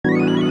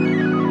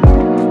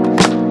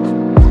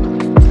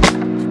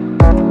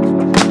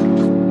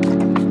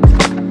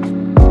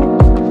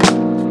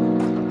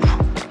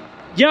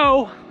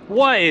Yo,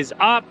 what is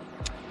up?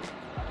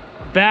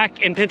 Back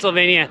in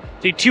Pennsylvania,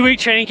 the 2-week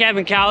training camp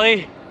in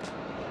Cali.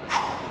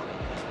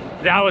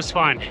 That was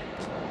fun.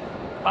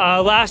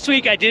 Last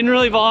week I didn't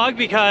really vlog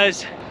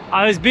because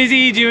I was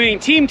busy doing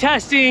team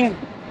testing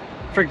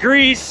for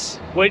Greece,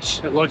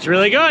 which looked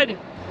really good.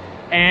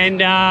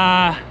 And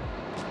yeah,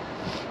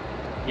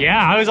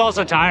 I was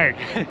also tired.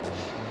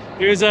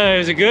 It was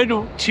a good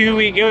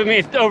 2-week, it was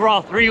an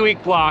overall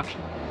 3-week block,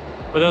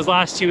 but those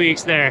last 2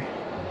 weeks there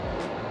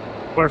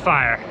were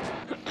fire.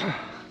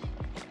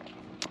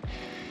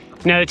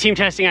 Now the team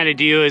testing I had to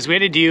do is we had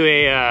to do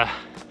a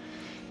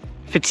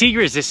fatigue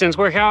resistance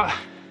workout.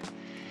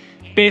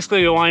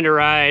 Basically we wanted to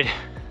ride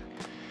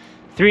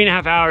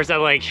 3.5 hours at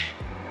like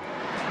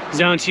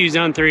zone 2,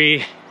 zone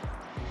 3,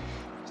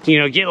 you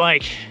know, get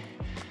like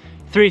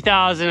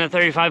 3,000 to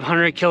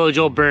 3,500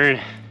 kilojoule burn,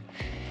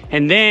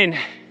 and then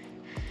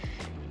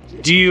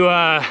do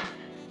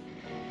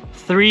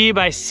 3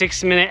 by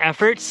 6 minute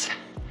efforts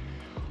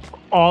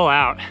all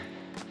out.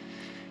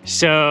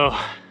 So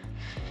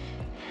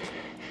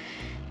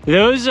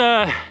those,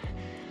 I'm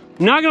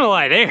not gonna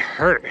lie, they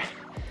hurt.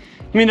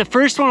 I mean, the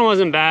first one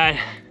wasn't bad.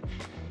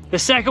 The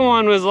second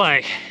one was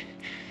like,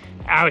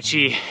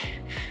 ouchie.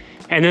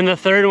 And then the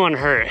third one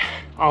hurt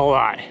a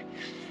lot.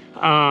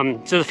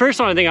 So the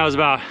first one, I think I was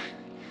about,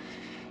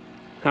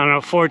 I don't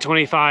know,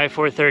 425,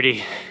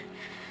 430.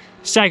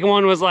 Second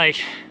one was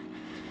like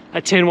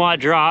a 10-watt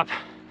drop,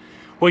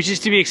 which is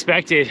to be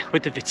expected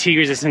with the fatigue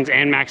resistance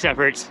and max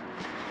efforts.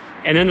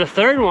 And then the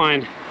third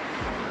one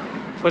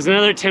was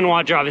another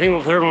 10-watt drop. I think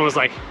the third one was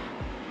like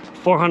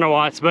 400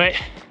 watts, but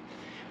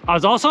I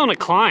was also on a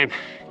climb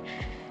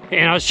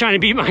and I was trying to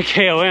beat my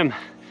KOM.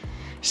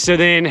 So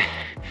then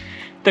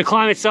the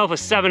climb itself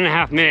was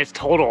 7.5 minutes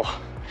total.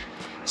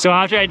 So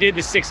after I did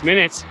the 6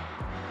 minutes,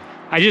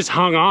 I just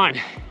hung on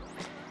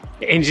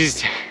and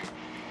just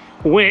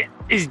went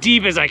as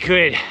deep as I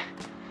could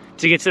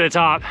to get to the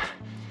top.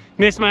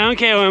 Missed my own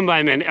KOM by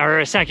a minute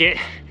or a second,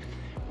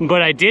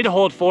 but I did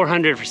hold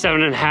 400 for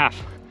 7.5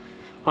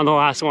 on the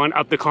last one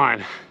up the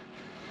climb.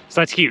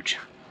 So that's huge.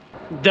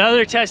 The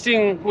other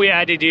testing we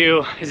had to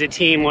do as a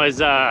team was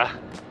we had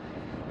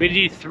to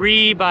do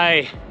 3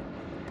 by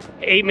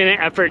 8 minute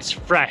efforts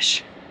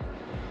fresh.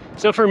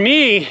 So for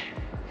me,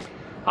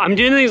 I'm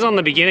doing these on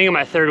the beginning of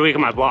my 3rd week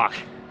of my block.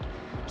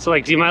 So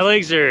like, dude, my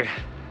legs are,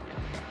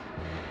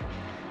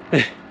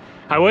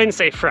 I wouldn't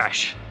say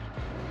fresh,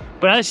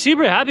 but I was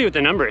super happy with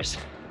the numbers.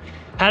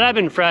 Had I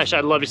been fresh,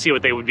 I'd love to see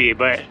what they would be,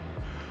 but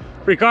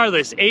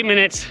regardless, 8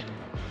 minutes.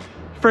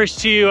 First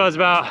 2, I was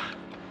about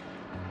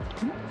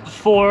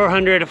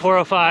 400 to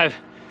 405,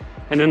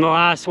 and then the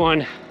last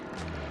one,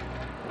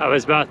 I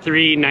was about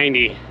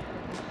 390.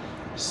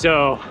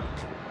 So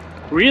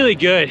really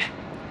good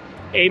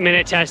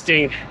 8-minute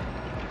testing.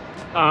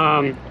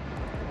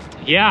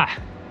 Yeah,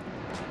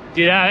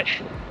 dude, that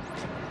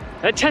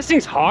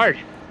testing's hard.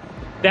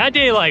 That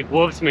day like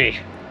whooped me,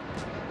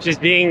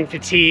 just being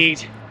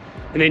fatigued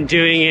and then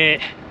doing it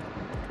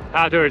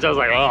afterwards. I was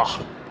like,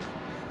 oh.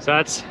 So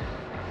it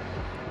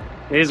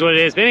is what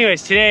it is. But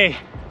anyways, today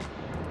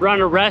we're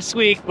on a rest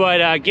week, but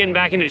getting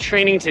back into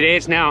training. Today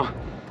it's now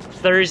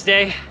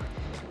Thursday.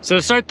 So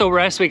to start the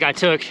rest week, I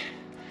took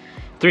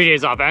 3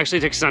 days off. I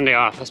actually took Sunday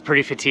off. I was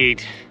pretty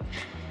fatigued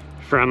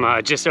from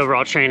just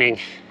overall training.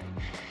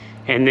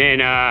 And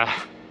then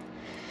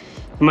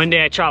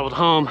Monday I traveled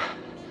home,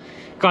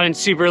 got in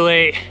super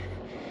late.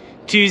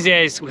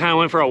 Tuesdays we kind of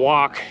went for a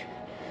walk,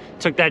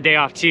 took that day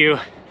off too.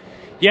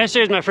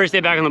 Yesterday was my first day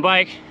back on the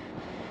bike.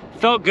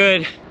 Felt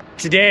good.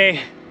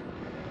 Today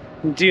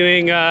I'm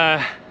doing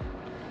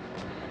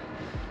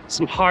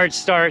some hard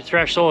start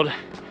threshold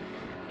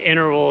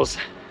intervals.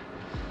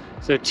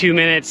 So 2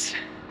 minutes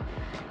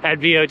at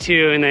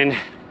VO2, and then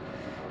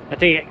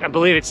I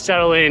believe it's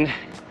settled in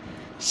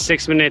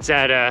 6 minutes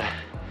at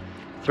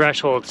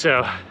threshold.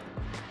 So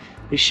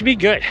it should be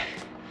good.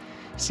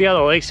 See how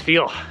the legs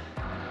feel.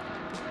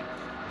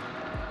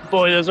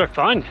 Boy, those are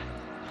fun.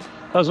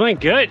 Those went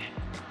good.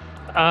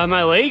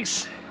 My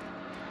legs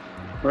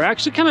were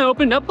actually kind of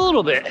opened up a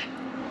little bit.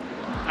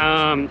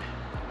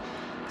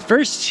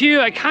 First 2,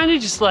 I kind of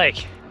just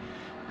like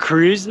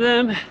cruised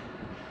them. It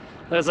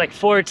was like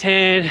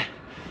 410,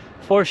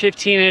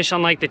 415-ish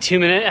on like the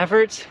 2-minute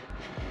efforts.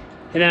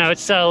 And then I would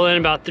settle in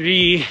about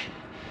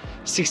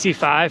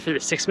 365 for the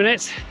 6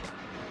 minutes.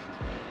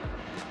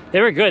 They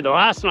were good. The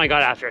last one I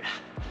got after it.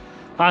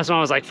 Last one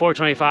was like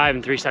 425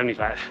 and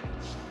 375.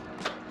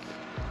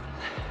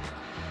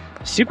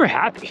 Super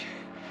happy.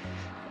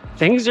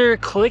 Things are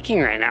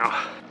clicking right now.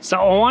 So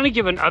I want to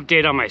give an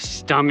update on my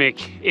stomach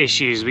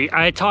issues.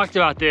 I talked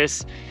about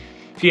this.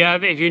 If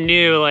you're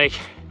new, like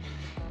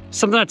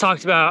something I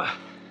talked about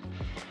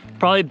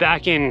probably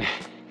back in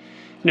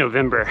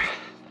November.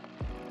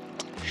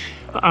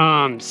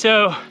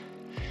 So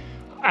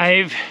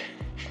I've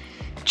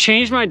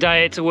changed my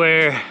diet to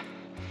where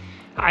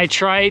I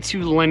try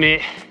to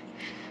limit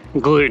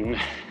gluten.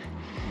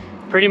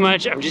 Pretty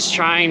much, I'm just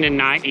trying to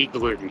not eat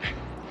gluten.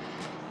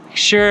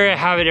 Sure, I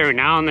have it every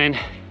now and then,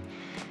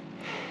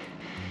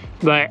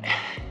 but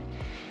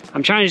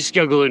I'm trying to just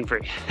go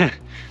gluten-free.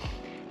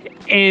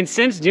 And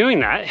since doing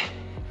that,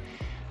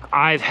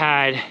 I've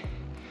had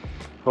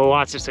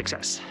lots of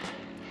success.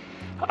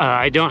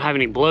 I don't have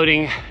any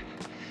bloating.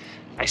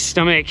 My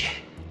stomach,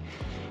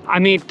 I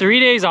mean, 3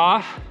 days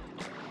off,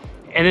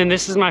 and then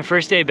this is my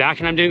first day back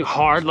and I'm doing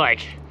hard, like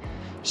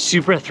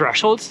super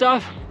threshold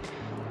stuff.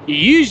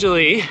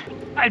 Usually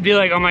I'd be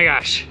like, oh my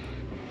gosh,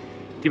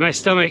 dude, my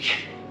stomach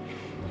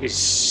is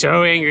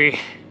so angry.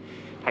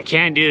 I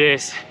can't do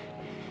this.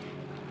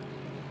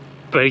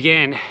 But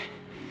again,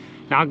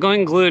 not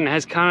going gluten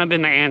has kind of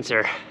been the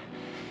answer.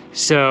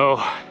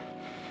 So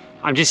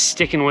I'm just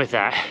sticking with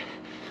that.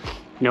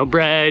 No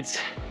breads,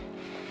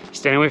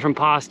 staying away from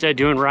pasta,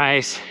 doing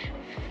rice.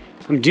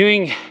 I'm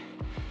doing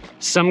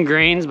some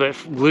grains, but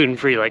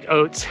gluten-free, like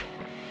oats,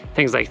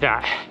 things like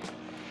that.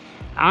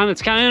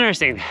 It's kind of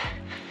interesting.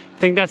 I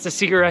think that's the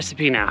secret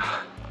recipe now.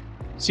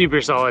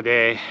 Super solid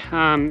day.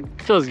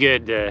 Feels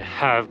good to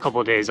have a couple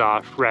of days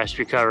off, rest,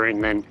 recover,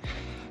 and then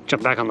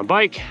jump back on the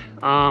bike.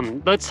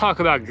 Let's talk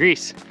about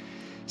Greece.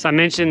 So I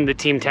mentioned the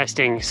team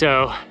testing.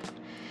 So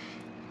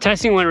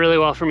testing went really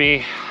well for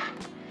me.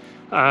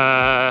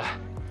 I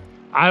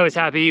was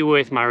happy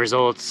with my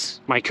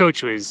results. My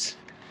coach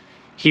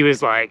he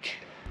was like,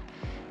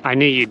 I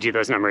knew you'd do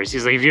those numbers.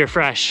 He's like, if you're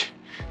fresh,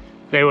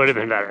 they would have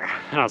been better.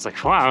 And I was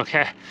like, wow,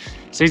 okay.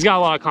 So he's got a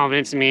lot of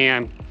confidence in me.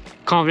 I'm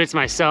confident in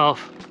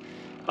myself.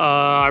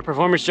 Our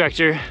performance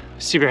director,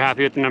 super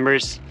happy with the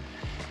numbers.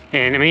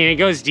 And I mean, it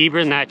goes deeper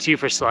than that too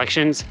for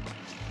selections.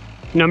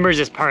 Numbers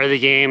is part of the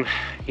game.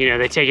 You know,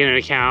 they take into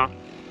account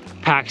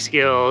pack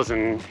skills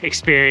and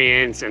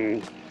experience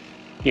and,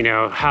 you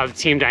know, how the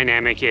team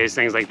dynamic is,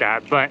 things like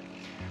that. But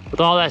with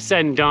all that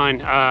said and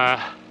done,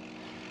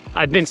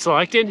 I've been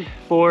selected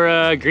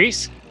for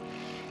Greece.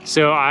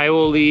 So I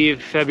will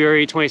leave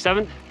February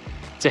 27th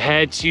to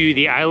head to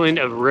the island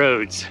of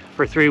Rhodes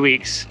for 3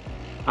 weeks.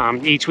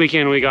 Each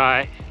weekend we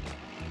got,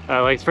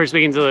 like the first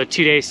weekend's a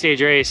 2-day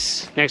stage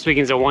race, next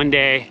weekend's a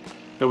 1-day,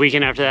 the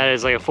weekend after that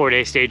is like a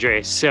 4-day stage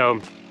race.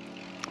 So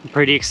I'm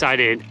pretty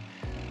excited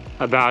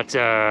about,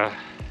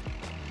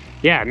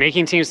 yeah,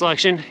 making team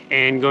selection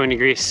and going to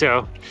Greece.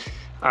 So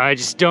I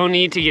just don't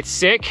need to get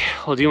sick.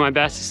 I'll do my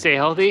best to stay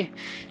healthy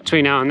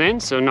between now and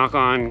then. So knock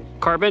on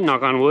carbon,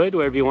 knock on wood,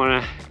 whatever you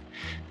want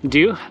to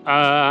do.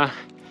 And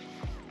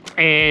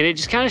it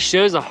just kind of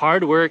shows the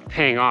hard work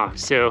paying off.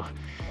 So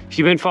if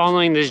you've been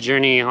following this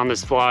journey on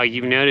this vlog,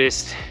 you've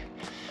noticed,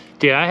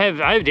 dude, I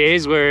have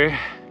days where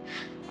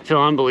I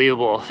feel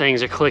unbelievable.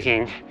 Things are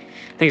clicking.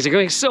 Things are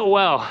going so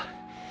well.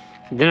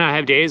 Then I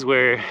have days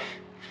where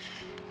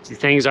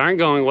things aren't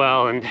going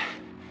well and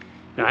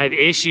I have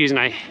issues and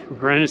I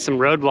run into some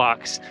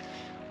roadblocks.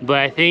 But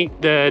I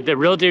think the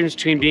real difference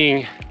between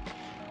being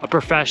a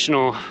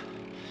professional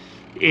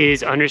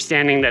is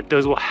understanding that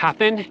those will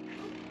happen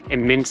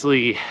and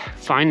mentally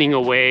finding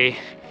a way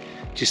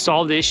to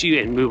solve the issue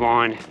and move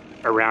on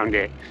around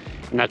it.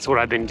 And that's what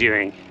I've been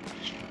doing.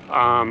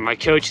 My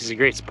coach is a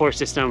great support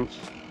system.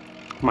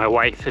 My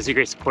wife is a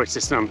great support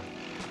system.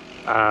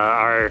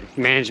 Our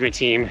management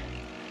team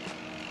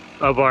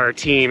of our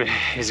team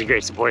is a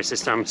great support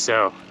system.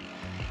 So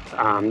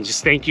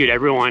just thank you to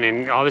everyone,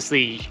 and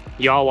obviously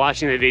y'all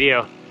watching the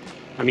video.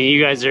 I mean,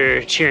 you guys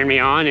are cheering me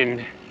on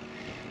and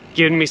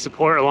giving me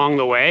support along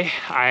the way.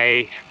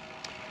 I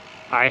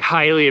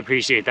highly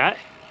appreciate that.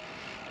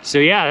 So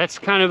yeah, that's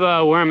kind of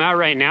where I'm at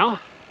right now.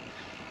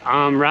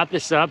 Wrap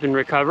this up and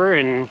recover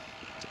and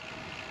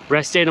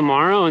rest day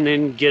tomorrow and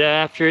then get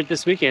after it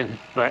this weekend.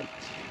 But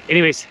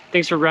anyways,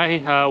 thanks for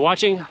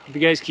watching. Hope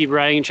you guys keep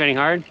riding and training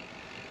hard.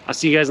 I'll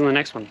see you guys on the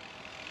next one.